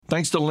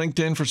Thanks to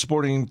LinkedIn for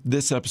supporting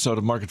this episode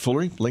of Market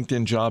Foolery.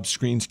 LinkedIn Jobs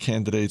screens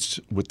candidates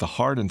with the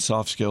hard and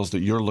soft skills that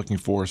you're looking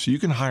for so you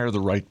can hire the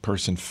right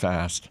person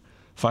fast.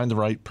 Find the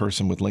right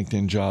person with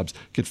LinkedIn Jobs.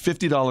 Get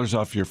 $50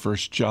 off your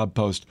first job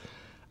post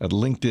at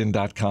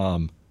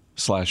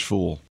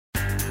linkedin.com/fool.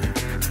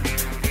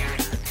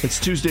 It's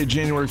Tuesday,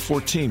 January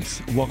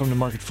 14th. Welcome to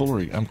Market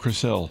Foolery. I'm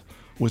Chris Hill.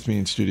 With me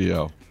in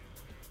studio,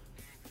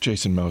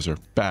 Jason Moser,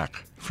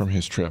 back from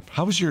his trip.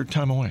 How was your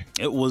time away?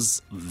 It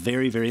was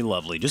very, very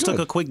lovely. Just Good.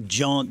 took a quick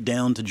jaunt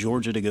down to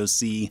Georgia to go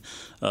see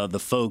the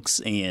folks,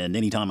 and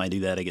anytime I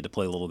do that, I get to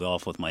play a little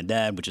golf with my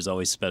dad, which is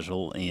always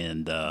special.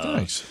 And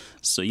Nice.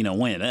 So,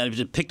 when I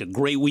just picked a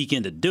great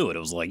weekend to do it. It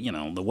was like,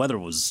 the weather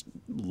was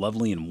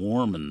lovely and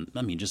warm, and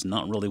I mean, just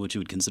not really what you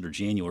would consider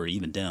January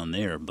even down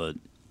there. But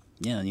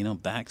yeah,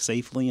 back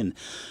safely, and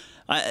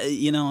I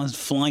was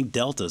flying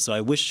Delta, so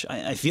I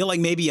feel like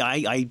maybe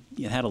I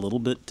had a little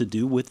bit to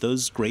do with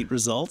those great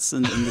results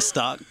and the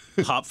stock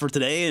pop for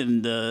today,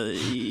 and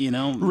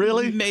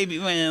Really?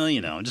 maybe,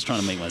 I'm just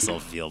trying to make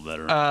myself feel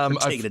better.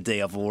 For taking a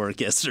day off of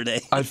work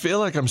yesterday. I feel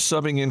like I'm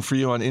subbing in for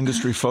you on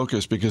Industry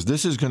Focus because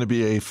this is going to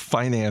be a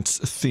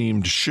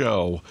finance-themed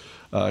show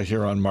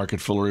here on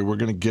Market Foolery. We're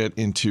going to get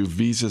into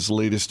Visa's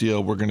latest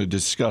deal. We're going to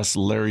discuss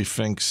Larry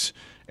Fink's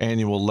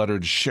annual letter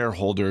to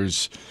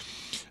shareholders.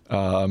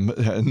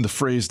 And the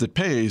phrase that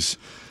pays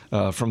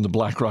from the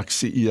BlackRock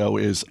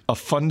CEO is a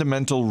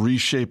fundamental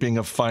reshaping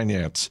of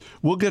finance.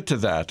 We'll get to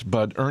that,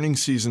 but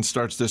earnings season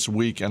starts this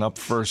week, and up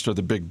first are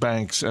the big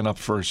banks, and up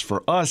first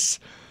for us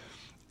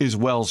is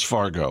Wells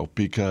Fargo,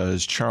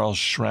 because Charles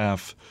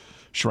Scharf,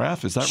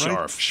 is that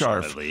right?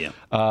 Scharf,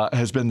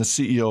 has been the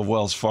CEO of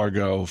Wells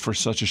Fargo for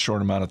such a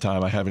short amount of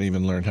time. I haven't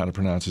even learned how to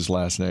pronounce his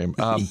last name.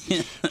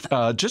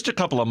 Just a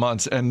couple of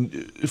months,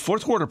 and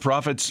fourth quarter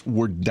profits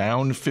were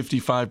down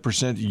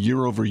 55%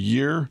 year over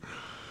year.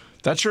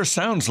 That sure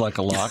sounds like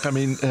a lock. I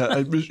mean,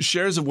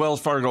 shares of Wells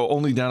Fargo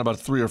only down about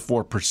 3 or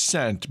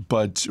 4%.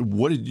 But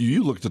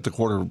you looked at the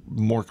quarter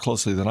more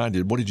closely than I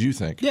did? What did you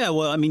think? Yeah,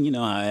 well, I mean,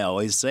 I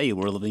always say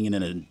we're living in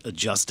an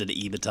adjusted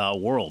EBITDA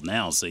world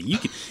now, so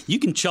you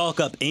can chalk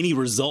up any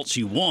results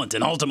you want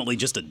and ultimately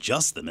just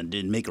adjust them and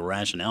make a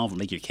rationale for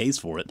make your case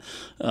for it.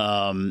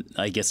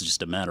 I guess it's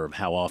just a matter of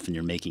how often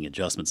you're making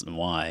adjustments and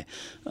why.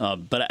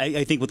 But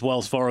I think with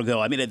Wells Fargo,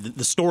 I mean,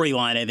 the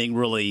storyline I think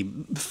really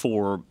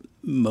for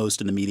most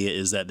in the media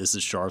is that this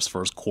is Scharf's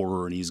first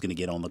quarter and he's going to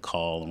get on the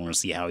call and we're going to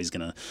see how he's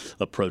going to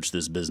approach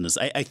this business.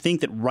 I think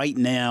that right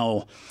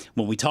now,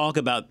 when we talk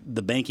about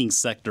the banking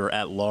sector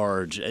at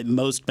large,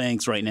 most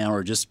banks right now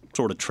are just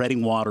sort of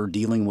treading water,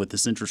 dealing with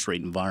this interest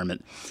rate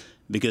environment.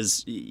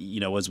 Because,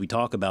 as we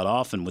talk about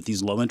often with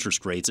these low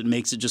interest rates, it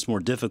makes it just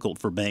more difficult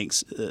for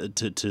banks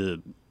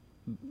to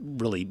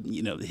really,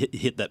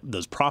 hit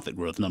those profit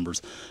growth numbers.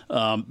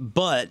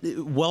 But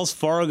Wells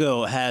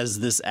Fargo has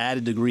this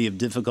added degree of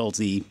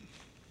difficulty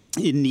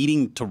in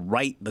needing to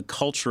right the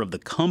culture of the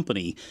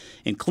company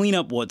and clean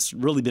up what's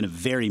really been a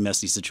very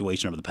messy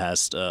situation over the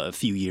past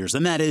few years.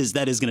 And that is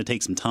going to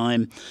take some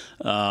time.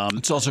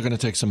 It's also going to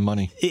take some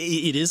money.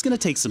 It is going to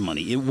take some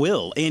money. It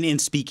will.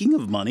 And speaking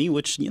of money,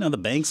 which, the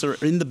banks are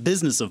in the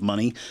business of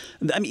money,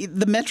 I mean,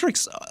 the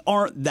metrics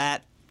aren't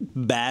that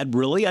bad,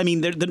 really. I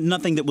mean, they're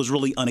nothing that was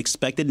really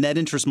unexpected. Net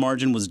interest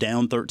margin was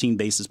down 13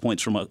 basis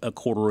points from a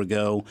quarter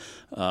ago.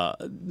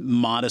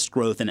 Modest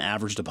growth in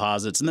average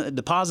deposits. And the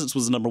deposits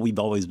was a number we've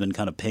always been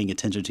kind of paying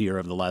attention to here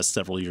over the last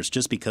several years,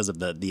 just because of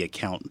the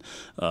account,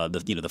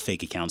 the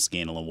fake account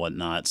scandal and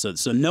whatnot. So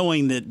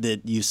knowing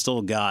that you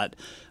still got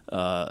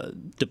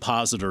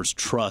depositors'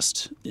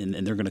 trust,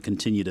 and they're going to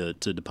continue to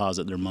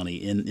deposit their money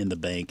in the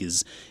bank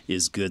is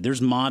good.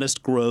 There's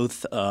modest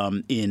growth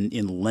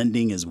in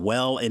lending as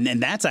well,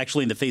 and that's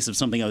actually in the face of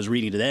something I was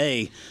reading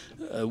today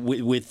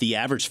with the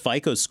average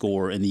FICO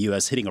score in the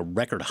U.S. hitting a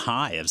record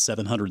high of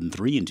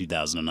 703 in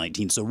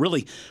 2019. So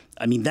really,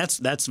 I mean,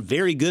 that's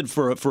very good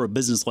for a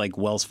business like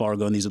Wells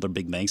Fargo and these other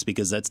big banks,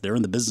 because they're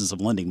in the business of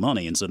lending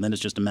money, and so then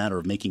it's just a matter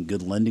of making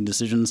good lending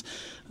decisions.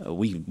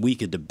 We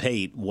could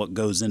debate what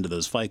goes into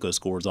those FICO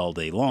scores all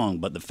day long,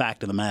 but the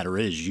fact of the matter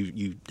is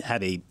you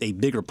have a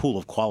bigger pool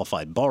of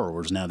qualified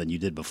borrowers now than you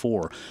did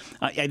before.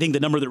 I think the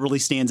number that really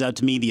stands out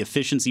to me, the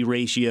efficiency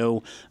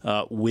ratio,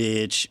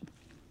 which,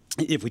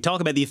 if we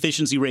talk about the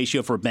efficiency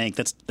ratio for a bank,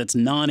 that's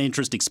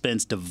non-interest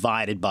expense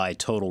divided by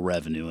total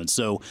revenue. And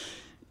so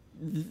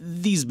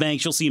these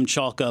banks, you'll see them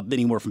chalk up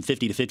anywhere from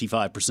 50 to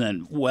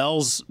 55%.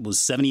 Wells was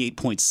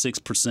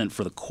 78.6%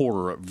 for the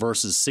quarter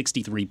versus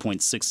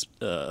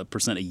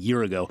 63.6% a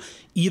year ago.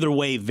 Either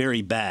way,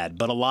 very bad.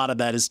 But a lot of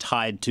that is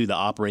tied to the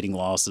operating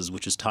losses,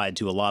 which is tied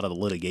to a lot of the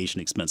litigation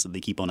expense that they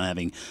keep on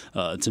having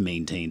to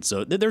maintain.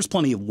 So there's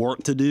plenty of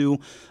work to do.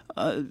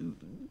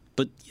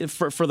 But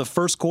for the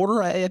first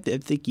quarter, I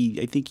think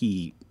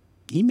he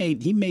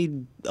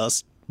made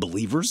us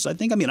believers, I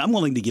think. I mean, I'm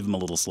willing to give him a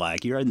little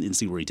slack here and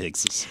see where he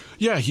takes us.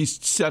 Yeah,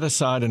 he's set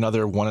aside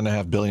another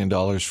 $1.5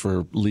 billion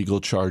for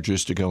legal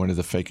charges to go into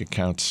the fake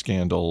account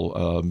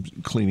scandal,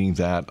 cleaning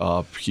that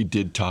up. He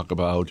did talk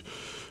about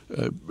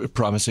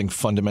promising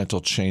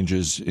fundamental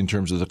changes in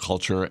terms of the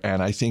culture.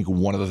 And I think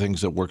one of the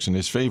things that works in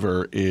his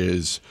favor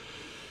is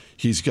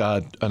he's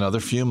got another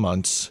few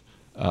months.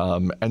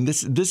 And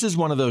this is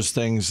one of those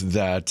things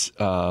that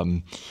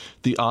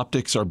the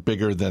optics are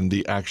bigger than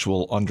the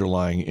actual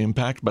underlying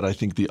impact, but I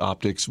think the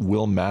optics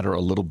will matter a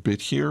little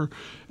bit here.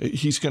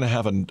 He's going to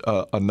have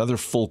another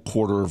full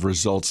quarter of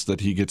results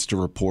that he gets to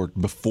report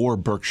before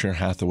Berkshire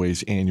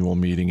Hathaway's annual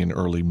meeting in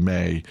early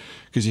May,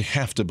 because you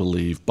have to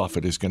believe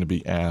Buffett is going to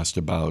be asked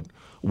about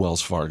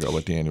Wells Fargo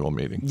at the annual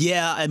meeting.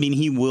 Yeah, I mean,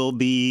 he will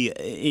be,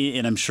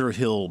 and I'm sure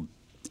he'll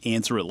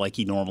answer it like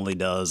he normally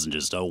does and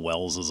just,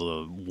 Wells is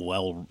a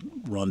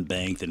well-run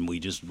bank and we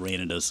just ran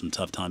into some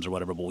tough times or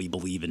whatever, but we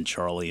believe in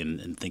Charlie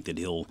and think that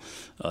he'll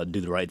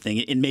do the right thing.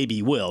 And maybe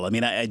he will. I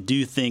mean, I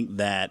do think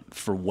that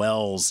for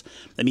Wells,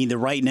 I mean,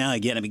 right now,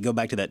 again, I mean, go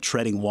back to that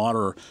treading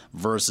water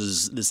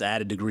versus this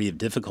added degree of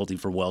difficulty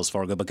for Wells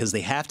Fargo because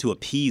they have to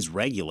appease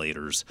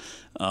regulators.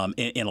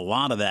 And a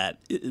lot of that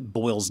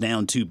boils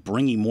down to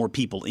bringing more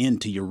people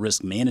into your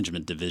risk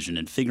management division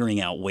and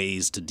figuring out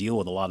ways to deal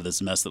with a lot of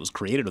this mess that was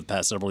created over the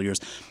past several years.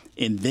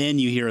 And then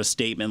you hear a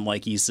statement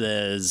like he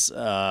says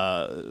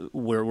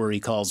where he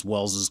calls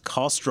Wells's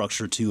cost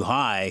structure too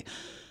high.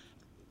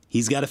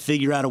 He's got to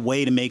figure out a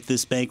way to make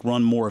this bank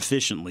run more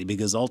efficiently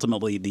because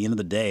ultimately, at the end of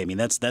the day, I mean,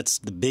 that's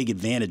the big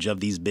advantage of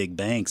these big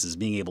banks is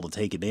being able to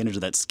take advantage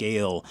of that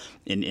scale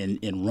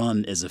and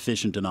run as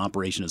efficient an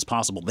operation as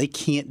possible. They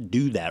can't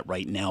do that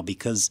right now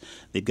because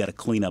they've got to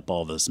clean up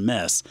all this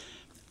mess.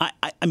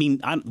 I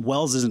mean,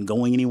 Wells isn't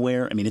going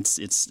anywhere. I mean,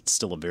 it's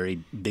still a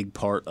very big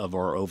part of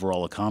our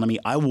overall economy.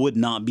 I would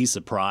not be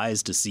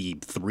surprised to see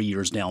 3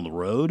 years down the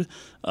road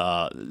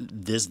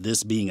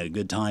this being a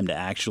good time to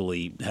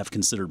actually have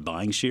considered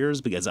buying shares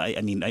because,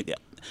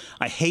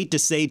 I hate to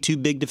say too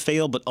big to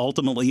fail, but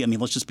ultimately, I mean,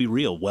 let's just be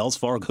real. Wells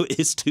Fargo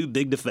is too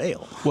big to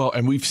fail. Well,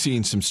 and we've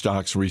seen some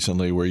stocks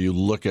recently where you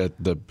look at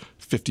the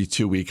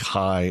 52-week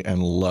high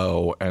and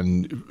low,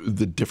 and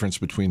the difference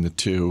between the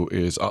two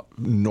is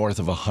north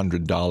of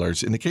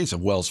 $100. In the case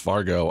of Wells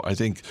Fargo, I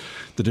think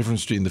the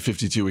difference between the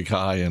 52-week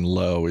high and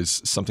low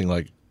is something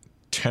like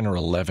 $10 or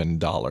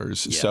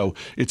 $11. Yeah. So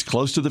it's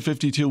close to the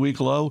 52-week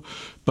low.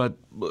 But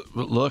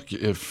look,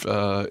 if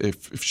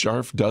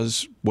Scharf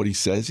does what he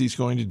says he's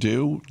going to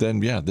do,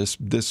 then yeah, this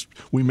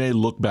we may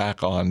look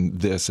back on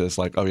this as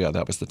like, oh yeah,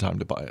 that was the time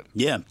to buy it.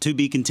 Yeah, to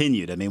be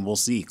continued. I mean, we'll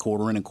see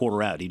quarter in and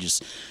quarter out.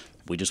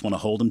 We just want to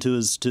hold him to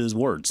his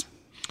words.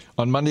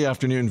 On Monday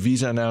afternoon,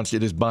 Visa announced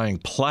it is buying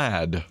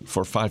Plaid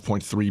for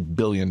 $5.3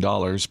 billion.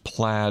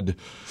 Plaid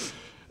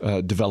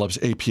develops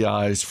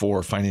APIs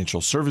for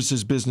financial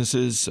services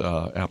businesses,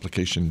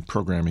 application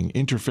programming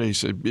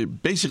interface.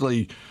 It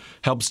basically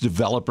helps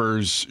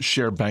developers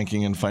share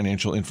banking and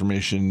financial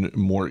information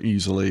more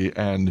easily.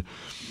 And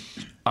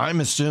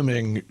I'm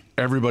assuming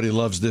everybody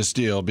loves this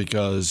deal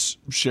because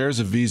shares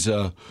of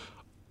Visa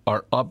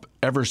are up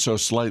ever so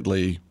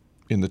slightly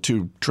in the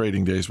 2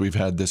 trading days we've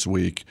had this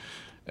week.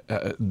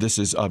 This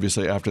is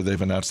obviously after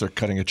they've announced they're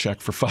cutting a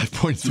check for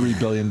 $5.3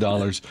 billion.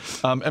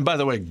 And by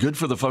the way, good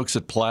for the folks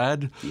at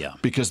Plaid,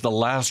 because the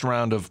last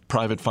round of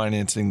private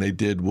financing they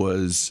did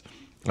was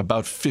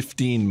about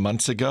 15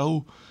 months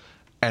ago,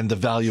 and the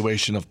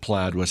valuation of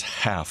Plaid was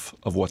half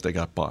of what they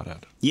got bought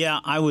at. Yeah,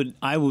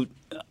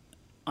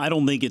 I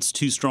don't think it's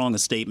too strong a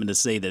statement to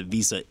say that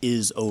Visa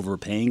is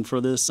overpaying for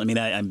this. I mean,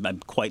 I'm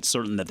quite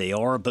certain that they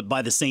are, but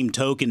by the same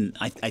token,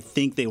 I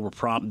think they were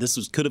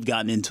could have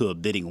gotten into a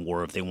bidding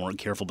war if they weren't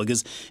careful.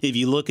 Because if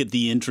you look at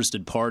the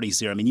interested parties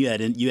here, I mean, you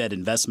had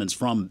investments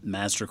from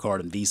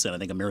MasterCard and Visa, and I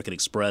think American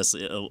Express,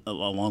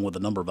 along with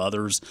a number of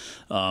others,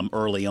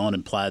 early on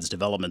in Plaid's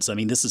development. So I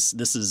mean, this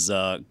is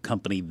a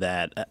company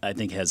that I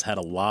think has had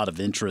a lot of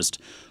interest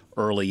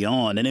early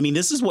on, and I mean,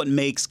 this is what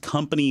makes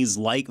companies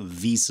like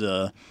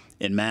Visa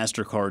and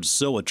MasterCard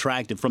so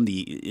attractive from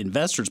the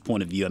investor's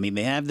point of view. I mean,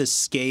 they have this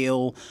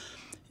scale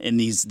and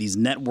these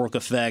network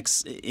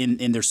effects,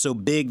 and they're so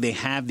big, they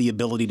have the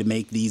ability to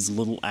make these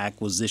little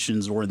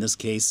acquisitions, or in this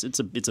case, it's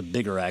a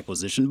bigger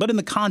acquisition. But in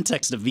the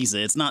context of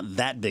Visa, it's not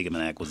that big of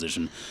an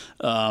acquisition.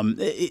 Then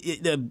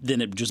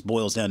it just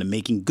boils down to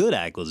making good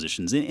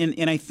acquisitions.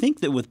 And I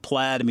think that with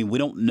Plaid, I mean, we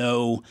don't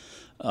know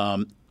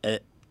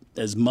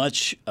as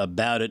much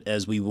about it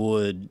as we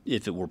would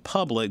if it were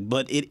public,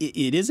 but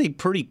it is a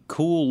pretty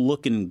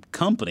cool-looking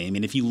company. I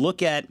mean, if you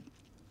look at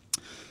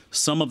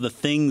some of the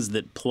things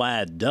that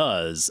Plaid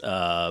does,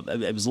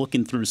 I was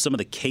looking through some of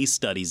the case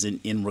studies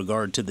in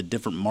regard to the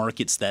different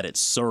markets that it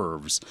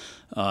serves.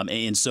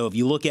 And so if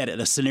you look at it,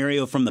 a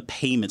scenario from the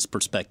payments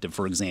perspective,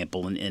 for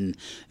example, and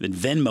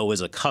Venmo is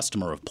a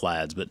customer of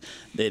Plaid's, but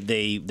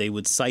they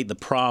would cite the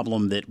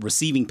problem that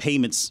receiving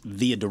payments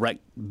via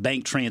direct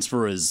bank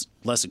transfer is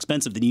less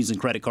expensive than using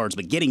credit cards,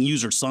 but getting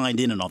users signed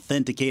in and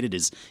authenticated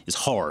is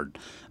hard.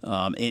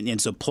 And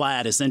so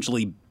Plaid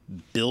essentially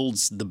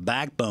builds the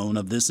backbone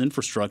of this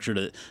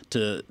infrastructure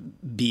to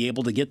be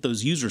able to get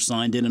those users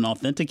signed in and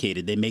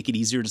authenticated. They make it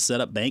easier to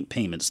set up bank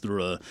payments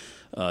through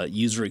a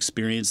user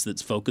experience that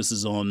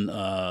focuses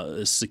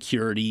on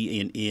security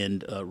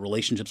and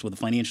relationships with the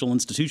financial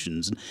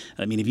institutions.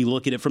 I mean, if you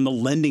look at it from the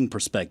lending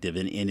perspective,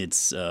 and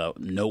it's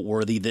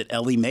noteworthy that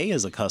Ellie Mae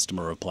is a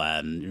customer of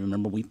Plaid. And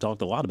remember, we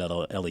talked a lot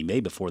about Ellie Mae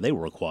before they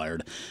were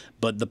acquired.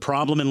 But the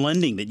problem in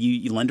lending that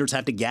lenders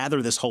have to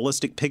gather this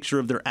holistic picture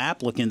of their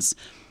applicants.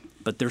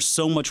 But there's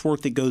so much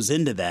work that goes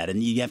into that,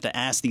 and you have to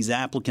ask these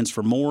applicants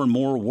for more and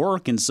more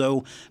work. And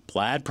so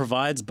Plaid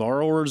provides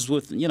borrowers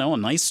with, a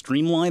nice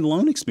streamlined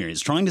loan experience,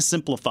 trying to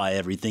simplify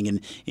everything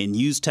and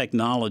use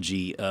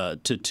technology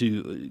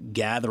to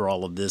gather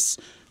all of this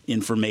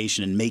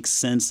information and make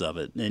sense of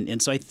it. And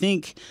so I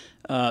think,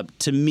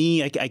 to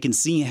me, I can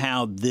see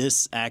how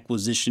this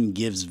acquisition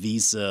gives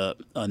Visa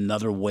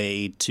another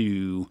way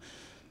to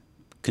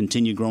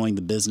continue growing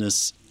the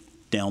business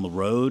down the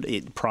road.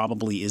 It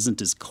probably isn't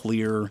as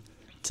clear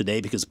today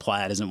because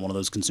Plaid isn't one of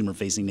those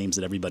consumer-facing names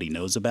that everybody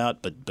knows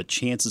about, but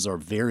chances are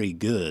very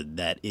good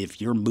that if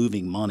you're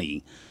moving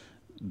money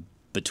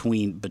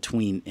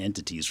between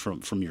entities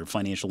from your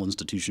financial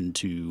institution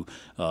to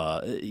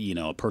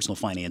a personal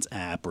finance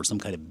app or some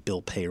kind of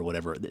bill pay or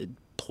whatever,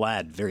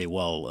 Plaid very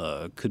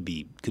well could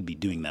be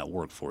doing that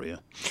work for you.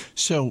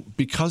 So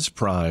because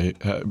Plaid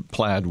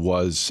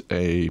was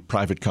a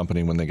private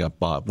company when they got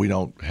bought, we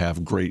don't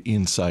have great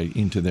insight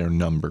into their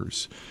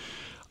numbers.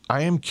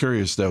 I am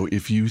curious, though,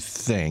 if you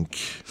think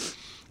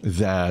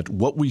that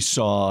what we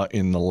saw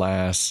in the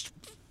last,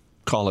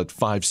 call it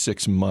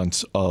 5-6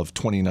 months of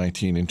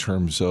 2019 in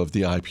terms of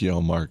the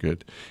IPO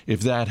market,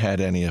 if that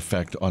had any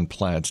effect on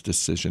Plaid's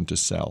decision to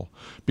sell.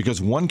 Because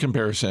one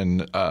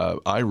comparison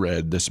I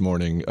read this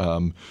morning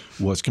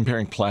was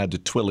comparing Plaid to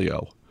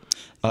Twilio.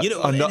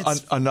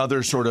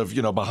 Another sort of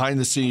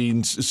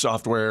behind-the-scenes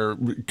software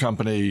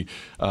company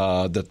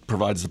that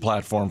provides the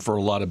platform for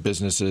a lot of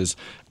businesses.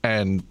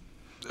 And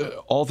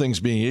all things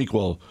being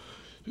equal,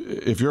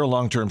 if you're a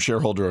long-term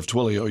shareholder of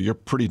Twilio, you're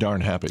pretty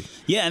darn happy.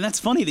 Yeah, and that's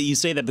funny that you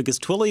say that because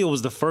Twilio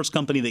was the first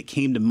company that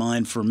came to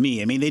mind for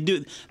me. I mean,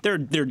 they're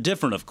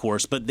different, of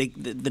course, but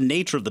the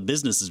nature of the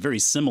business is very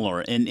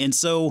similar. And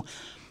so,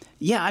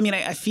 yeah, I mean,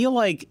 I feel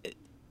like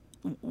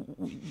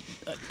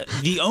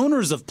the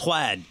owners of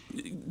Plaid,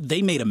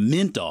 they made a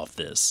mint off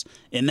this,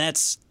 and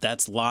that's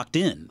locked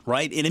in,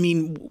 right? And I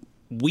mean,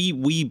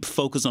 we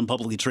focus on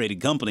publicly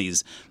traded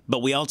companies,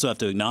 but we also have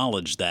to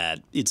acknowledge that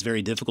it's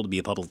very difficult to be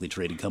a publicly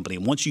traded company.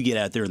 And once you get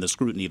out there in the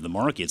scrutiny of the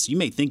markets, you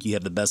may think you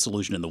have the best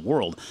solution in the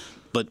world,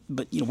 but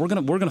we're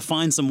gonna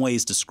find some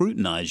ways to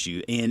scrutinize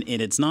you. And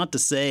it's not to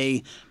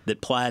say that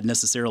Plaid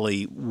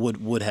necessarily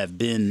would have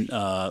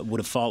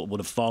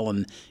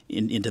fallen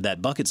into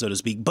that bucket, so to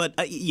speak. But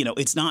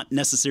it's not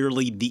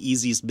necessarily the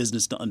easiest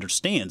business to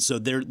understand. So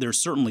there's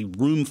certainly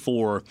room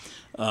for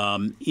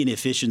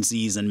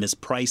inefficiencies and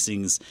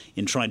mispricings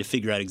in trying to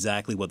figure out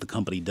exactly what the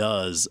company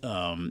does.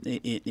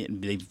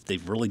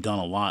 They've really done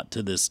a lot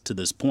to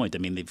this point. I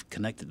mean, they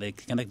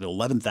connected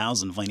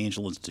 11,000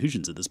 financial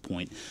institutions at this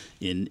point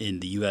in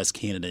the U.S.,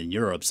 Canada, and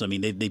Europe. So I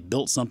mean, they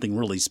built something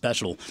really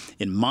special.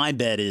 And my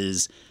bet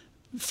is,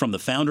 from the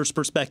founder's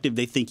perspective,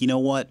 they think, you know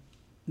what?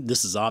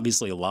 This is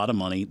obviously a lot of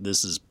money.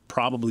 This is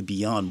probably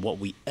beyond what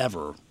we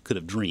ever could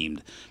have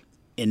dreamed.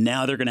 And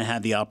now they're going to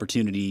have the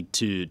opportunity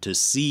to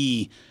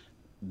see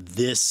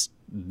this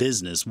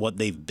business, what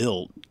they've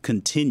built,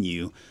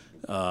 continue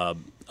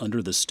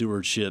under the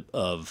stewardship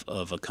of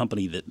a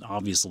company that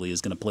obviously is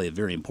going to play a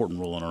very important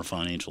role in our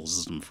financial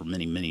system for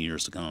many, many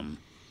years to come.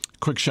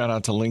 Quick shout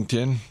out to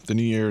LinkedIn. The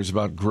new year is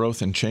about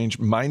growth and change.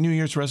 My New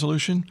Year's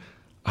resolution,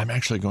 I'm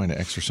actually going to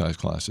exercise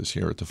classes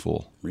here at the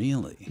Fool.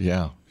 Really?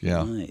 Yeah.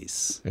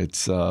 Nice. It's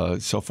so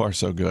far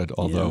so good,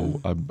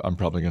 although I'm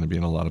probably going to be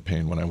in a lot of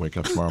pain when I wake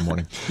up tomorrow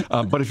morning.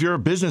 But if you're a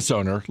business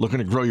owner looking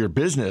to grow your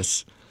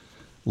business,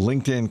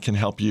 LinkedIn can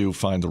help you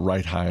find the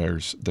right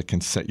hires that can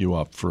set you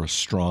up for a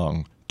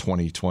strong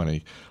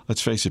 2020.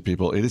 Let's face it,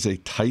 people, it is a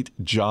tight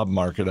job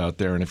market out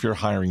there, and if you're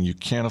hiring, you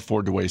can't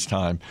afford to waste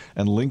time.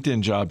 And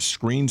LinkedIn Jobs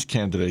screens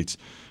candidates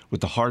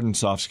with the hard and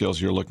soft skills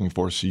you're looking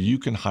for so you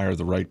can hire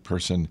the right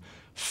person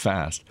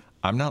fast.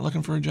 I'm not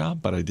looking for a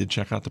job, but I did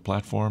check out the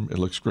platform. It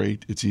looks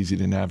great. It's easy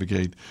to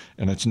navigate,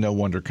 and it's no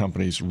wonder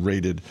companies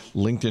rated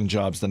LinkedIn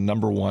Jobs the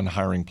 #1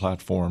 hiring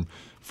platform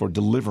for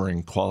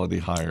delivering quality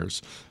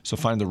hires. So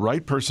find the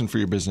right person for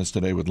your business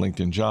today with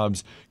LinkedIn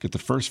Jobs. Get the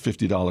first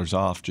 $50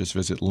 off. Just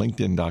visit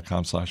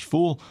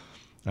linkedin.com/fool.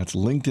 That's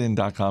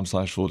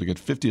linkedin.com/fool to get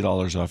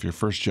 $50 off your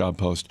first job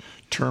post.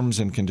 Terms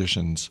and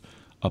conditions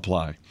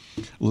apply.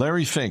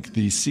 Larry Fink,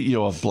 the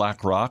CEO of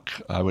BlackRock,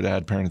 I would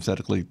add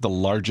parenthetically, the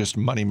largest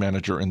money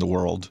manager in the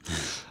world.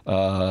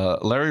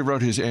 Larry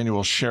wrote his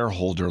annual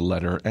shareholder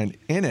letter, and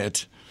in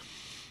it,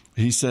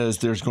 he says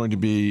there's going to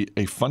be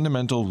a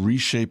fundamental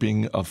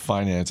reshaping of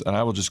finance. And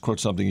I will just quote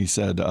something he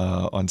said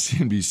on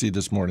CNBC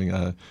this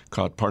morning,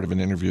 caught part of an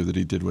interview that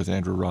he did with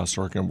Andrew Ross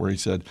Sorkin, where he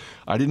said,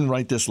 I didn't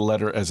write this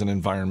letter as an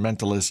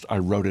environmentalist. I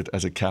wrote it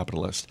as a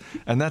capitalist.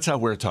 And that's how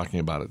we're talking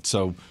about it.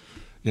 So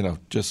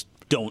just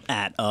don't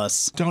at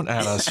us. Don't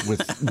at us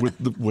with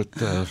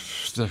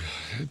the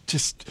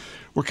just.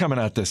 We're coming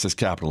at this as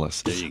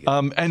capitalists. There you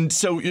go. And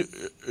so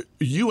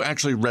you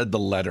actually read the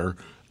letter.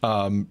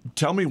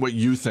 Tell me what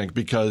you think,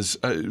 because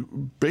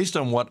based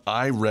on what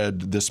I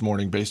read this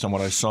morning, based on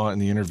what I saw in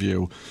the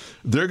interview,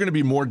 there are going to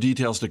be more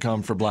details to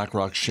come for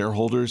BlackRock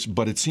shareholders.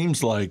 But it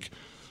seems like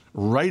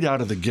right out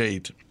of the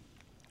gate,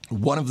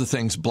 one of the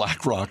things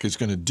BlackRock is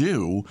going to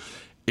do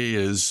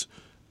is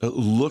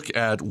look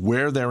at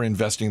where they're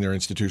investing their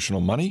institutional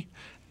money.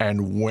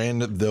 And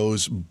when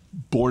those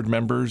board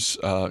members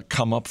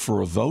come up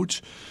for a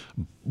vote,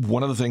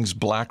 one of the things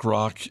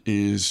BlackRock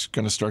is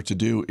going to start to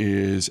do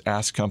is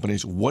ask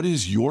companies, what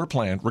is your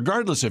plan,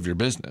 regardless of your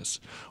business,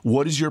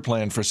 what is your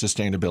plan for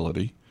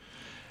sustainability?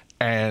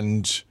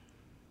 And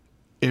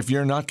if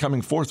you're not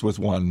coming forth with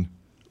one,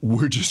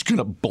 we're just going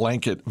to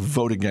blanket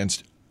vote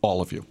against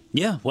all of you.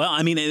 Yeah, well,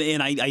 I mean,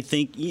 and I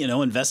think,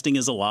 investing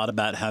is a lot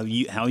about how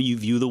you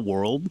view the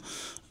world.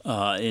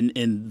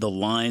 In the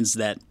lines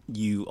that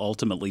you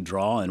ultimately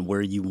draw and where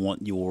you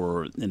want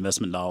your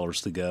investment dollars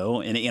to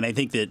go. And I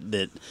think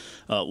that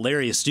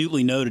Larry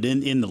astutely noted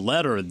in the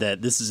letter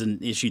that this is an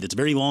issue that's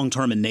very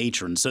long-term in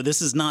nature. And so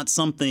this is not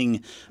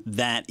something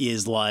that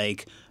is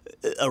like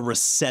a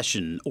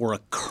recession or a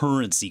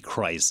currency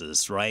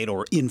crisis, right?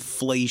 Or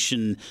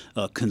inflation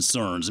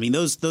concerns. I mean,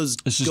 those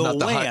go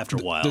away after a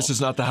while. This is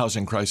not the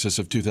housing crisis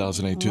of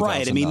 2008, 2009.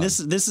 Right. I mean, this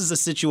is a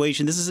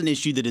situation, this is an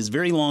issue that is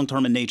very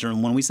long-term in nature.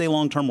 And when we say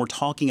long-term, we're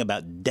talking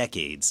about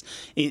decades.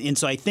 And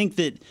so I think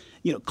that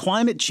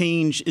climate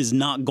change is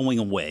not going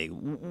away,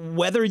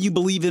 whether you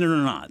believe in it or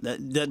not.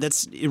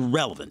 That's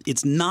irrelevant.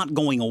 It's not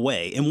going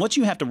away. And what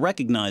you have to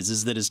recognize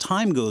is that as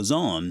time goes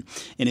on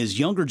and as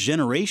younger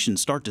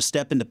generations start to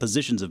step into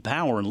positions of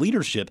power and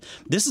leadership,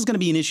 this is going to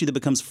be an issue that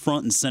becomes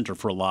front and center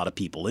for a lot of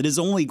people. It is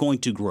only going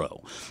to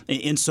grow.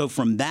 And so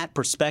from that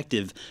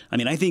perspective, I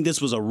mean, I think this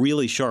was a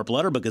really sharp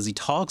letter because he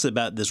talks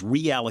about this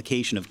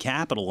reallocation of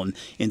capital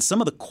and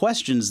some of the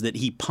questions that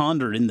he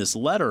pondered in this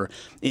letter.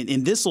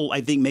 And this will,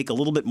 I think, make a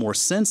little bit more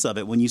sense of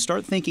it when you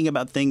start thinking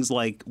about things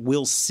like,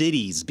 will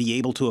cities be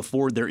able to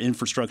afford their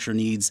infrastructure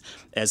needs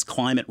as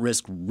climate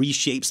risk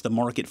reshapes the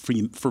market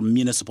for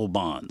municipal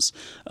bonds?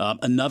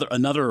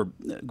 Another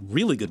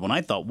really good one, I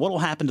thought, what will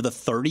happen to the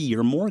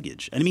 30-year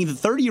mortgage? And I mean, the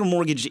 30-year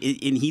mortgage,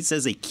 and he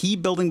says a key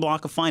building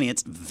block of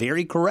finance,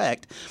 very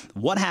correct.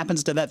 What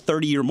happens to that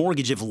 30-year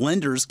mortgage if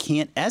lenders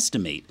can't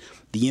estimate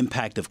the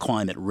impact of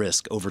climate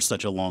risk over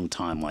such a long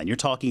timeline? You're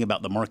talking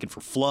about the market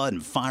for flood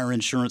and fire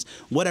insurance,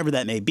 whatever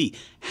that may be.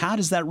 How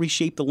does that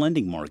reshape the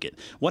lending market?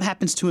 What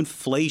happens to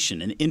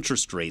inflation and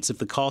interest rates if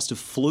the cost of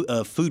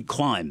food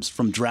climbs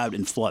from drought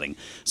and flooding?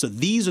 So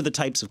these are the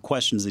types of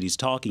questions that he's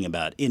talking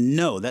about. And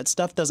no, that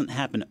stuff doesn't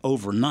happen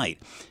overnight.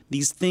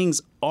 These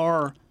things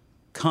are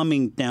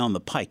coming down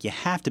the pike. You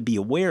have to be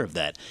aware of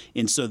that.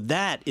 And so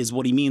that is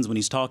what he means when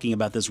he's talking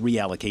about this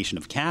reallocation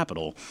of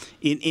capital.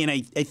 And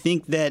I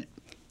think that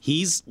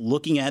he's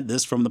looking at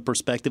this from the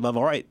perspective of,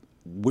 all right,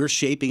 we're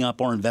shaping up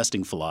our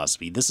investing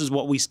philosophy. This is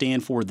what we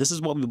stand for. This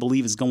is what we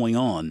believe is going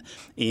on.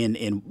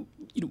 And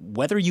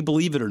whether you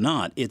believe it or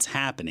not, it's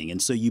happening.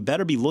 And so you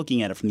better be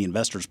looking at it from the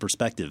investor's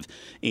perspective.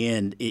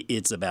 And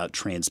it's about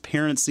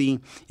transparency.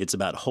 It's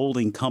about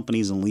holding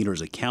companies and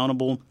leaders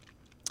accountable.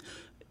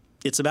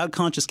 It's about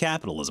conscious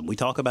capitalism. We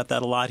talk about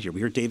that a lot here. We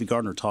hear David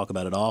Gardner talk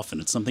about it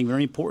often. It's something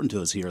very important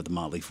to us here at the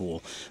Motley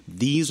Fool.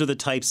 These are the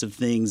types of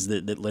things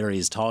that Larry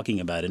is talking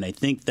about. And I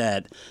think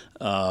that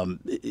one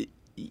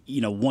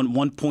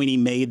point he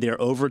made there,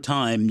 over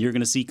time, you're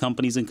going to see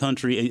companies and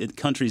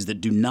countries that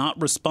do not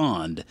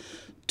respond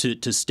to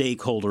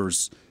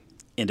stakeholders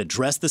and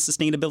address the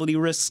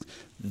sustainability risks.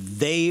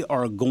 They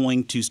are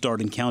going to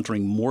start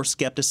encountering more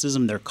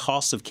skepticism. Their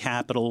costs of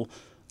capital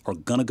are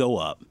going to go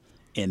up.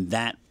 And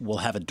that will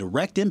have a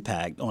direct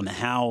impact on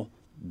how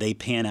they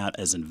pan out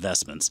as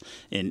investments.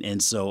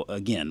 And so,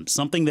 again,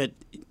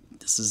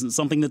 this isn't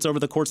something that's over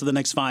the course of the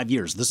next 5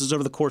 years. This is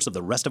over the course of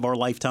the rest of our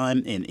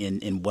lifetime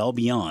and well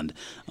beyond.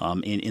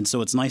 And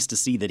so it's nice to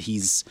see that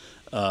he's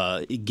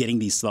getting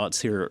these thoughts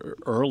here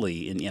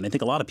early. And I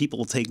think a lot of people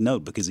will take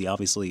note because he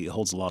obviously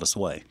holds a lot of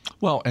sway.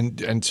 Well,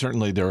 and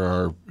certainly there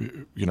are,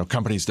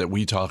 companies that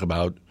we talk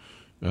about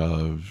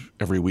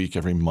every week,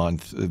 every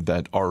month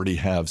that already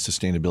have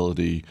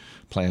sustainability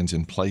plans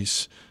in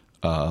place.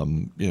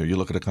 You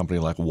look at a company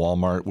like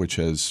Walmart, which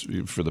has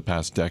for the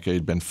past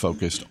decade been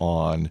focused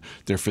on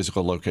their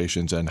physical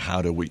locations and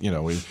how do we,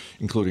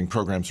 including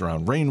programs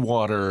around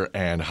rainwater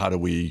and how do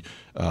we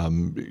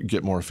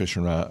get more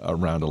efficient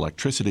around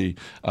electricity.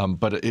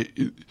 But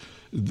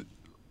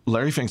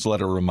Larry Fink's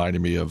letter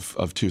reminded me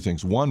of two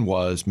things. One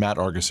was Matt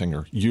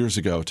Argersinger years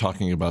ago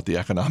talking about the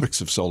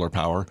economics of solar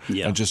power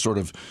and just sort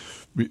of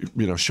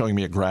showing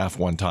me a graph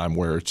one time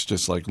where it's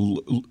just like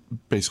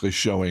basically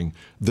showing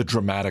the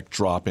dramatic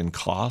drop in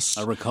costs.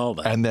 I recall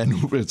that. And then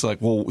it's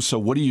like, well, so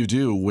what do you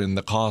do when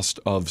the cost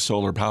of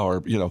solar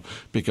power,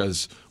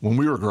 because when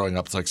we were growing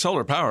up, it's like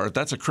solar power,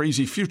 that's a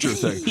crazy future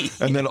thing.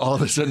 And then all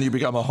of a sudden you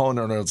become a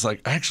homeowner. It's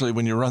like, actually,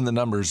 when you run the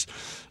numbers,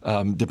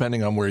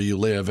 depending on where you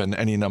live and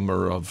any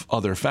number of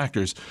other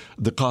factors,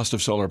 the cost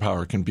of solar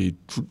power can be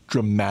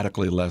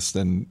dramatically less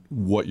than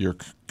what you're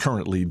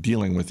currently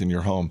dealing with in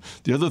your home.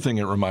 The other thing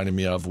it reminded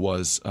me of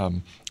was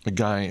a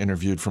guy I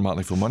interviewed for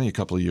Motley Fool Money a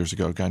couple of years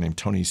ago, a guy named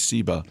Tony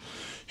Seba,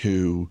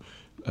 who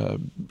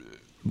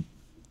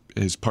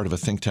is part of a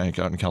think tank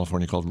out in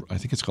California called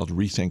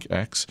Rethink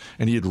X,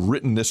 and he had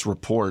written this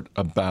report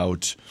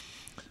about.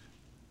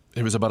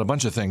 It was about a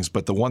bunch of things,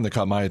 but the one that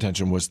caught my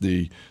attention was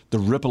the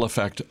ripple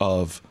effect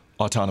of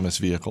autonomous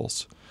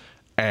vehicles,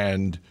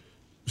 and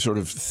sort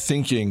of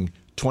thinking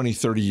 20,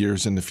 30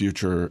 years in the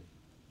future.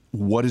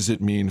 What does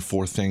it mean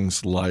for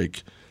things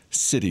like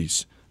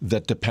cities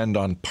that depend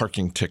on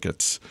parking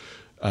tickets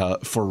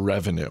for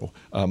revenue?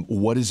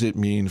 What does it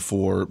mean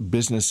for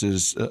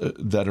businesses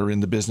that are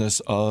in the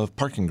business of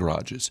parking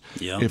garages?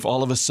 Yeah. If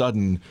all of a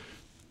sudden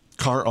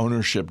car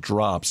ownership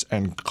drops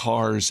and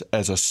cars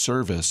as a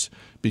service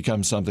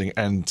become something,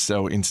 and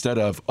so instead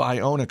of I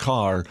own a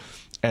car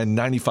and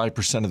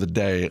 95% of the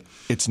day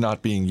it's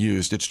not being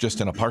used, it's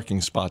just in a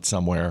parking spot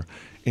somewhere.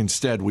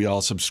 Instead, we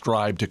all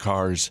subscribe to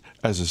cars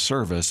as a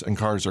service, and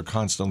cars are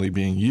constantly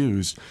being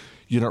used.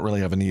 You don't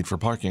really have a need for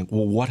parking.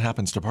 Well, what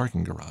happens to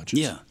parking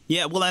garages?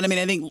 Yeah. Well, I mean,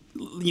 I think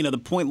the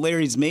point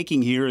Larry's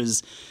making here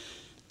is,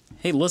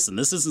 hey, listen,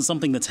 this isn't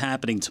something that's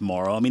happening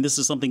tomorrow. I mean, this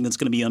is something that's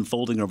going to be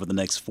unfolding over the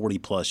next 40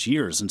 plus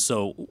years. And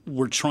so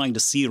we're trying to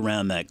see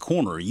around that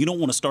corner. You don't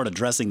want to start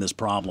addressing this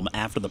problem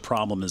after the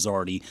problem has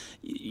already,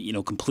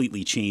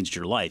 completely changed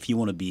your life. You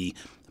want to be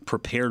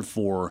prepared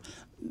for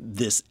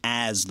this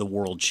as the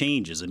world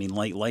changes. I mean,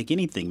 like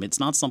anything, it's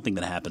not something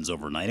that happens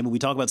overnight. I mean, we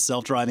talk about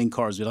self-driving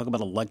cars, we talk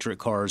about electric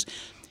cars.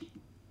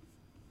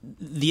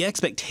 The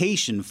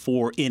expectation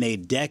for in a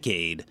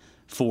decade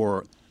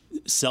for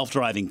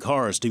self-driving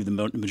cars to be the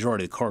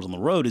majority of the cars on the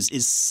road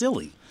is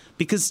silly,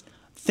 because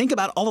think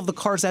about all of the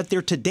cars out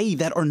there today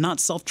that are not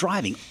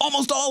self-driving.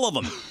 Almost all of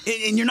them.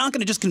 And you're not going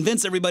to just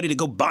convince everybody to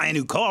go buy a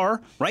new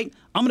car, right?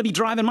 I'm going to be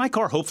driving my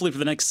car hopefully for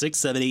the next 6,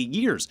 7, 8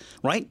 years,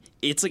 right?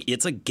 It's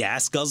a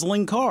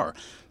gas-guzzling car.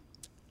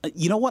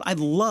 You know what?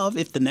 I'd love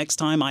if the next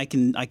time I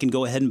can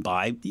go ahead and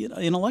buy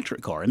an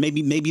electric car, and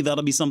maybe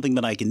that'll be something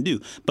that I can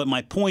do. But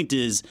my point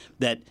is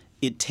that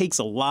it takes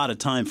a lot of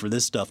time for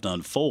this stuff to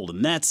unfold,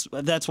 and that's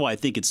why I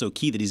think it's so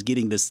key that he's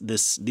getting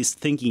this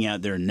thinking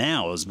out there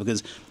now, is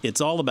because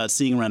it's all about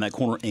seeing around that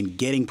corner and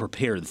getting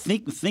prepared.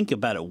 Think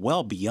about it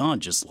well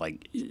beyond just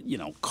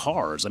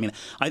cars. I mean,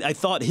 I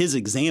thought his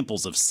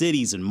examples of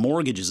cities and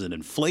mortgages and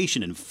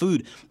inflation and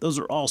food, those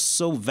are all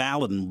so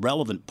valid and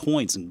relevant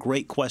points and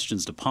great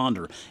questions to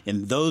ponder,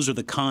 and those are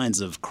the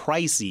kinds of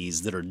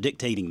crises that are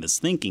dictating this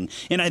thinking.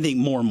 And I think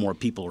more and more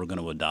people are going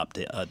to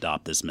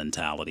adopt this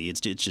mentality. It's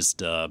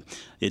just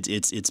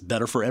it's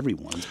better for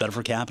everyone. It's better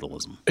for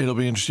capitalism. It'll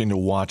be interesting to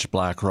watch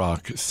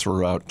BlackRock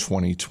throughout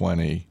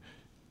 2020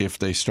 if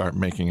they start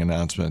making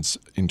announcements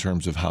in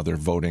terms of how they're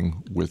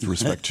voting with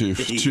respect to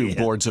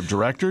boards of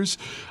directors,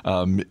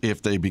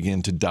 if they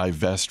begin to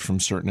divest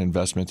from certain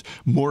investments.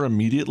 More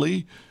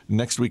immediately,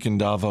 next week in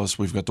Davos,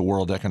 we've got the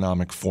World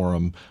Economic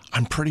Forum.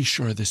 I'm pretty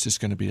sure this is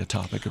going to be a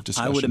topic of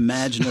discussion. I would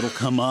imagine it'll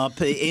come up.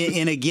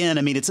 And again,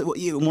 I mean,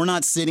 we're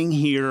not sitting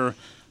here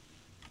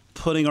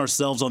putting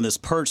ourselves on this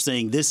perch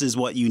saying this is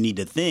what you need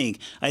to think.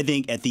 I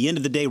think at the end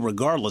of the day,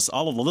 regardless,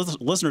 all of the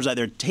listeners out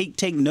there,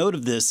 take note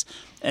of this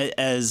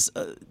as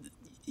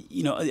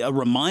a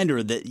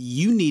reminder that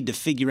you need to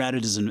figure out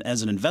it as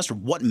an investor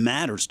what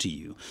matters to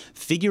you.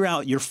 Figure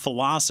out your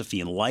philosophy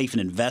in life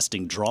and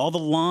investing. Draw the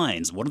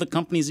lines. What are the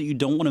companies that you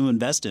don't want to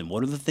invest in?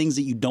 What are the things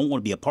that you don't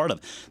want to be a part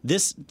of?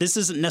 This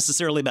isn't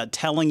necessarily about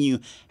telling you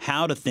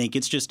how to think.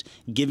 It's just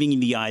giving you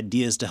the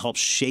ideas to help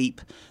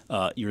shape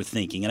your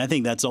thinking. And I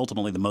think that's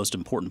ultimately the most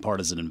important part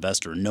as an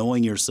investor,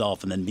 knowing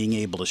yourself and then being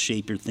able to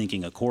shape your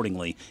thinking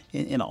accordingly,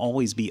 and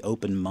always be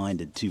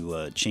open-minded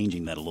to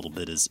changing that a little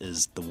bit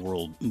as the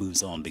world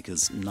moves on,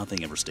 because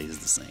nothing ever stays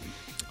the same.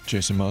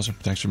 Jason Moser,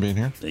 thanks for being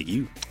here. Thank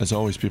you. As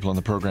always, people on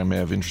the program may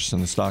have interest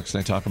in the stocks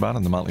they talk about,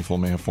 and the Motley Fool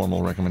may have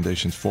formal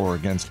recommendations for or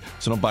against.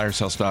 So don't buy or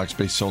sell stocks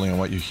based solely on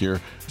what you hear.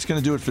 It's going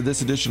to do it for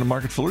this edition of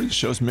Market Foolery. The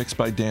show's mixed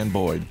by Dan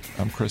Boyd.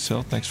 I'm Chris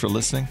Hill. Thanks for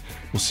listening.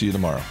 We'll see you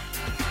tomorrow.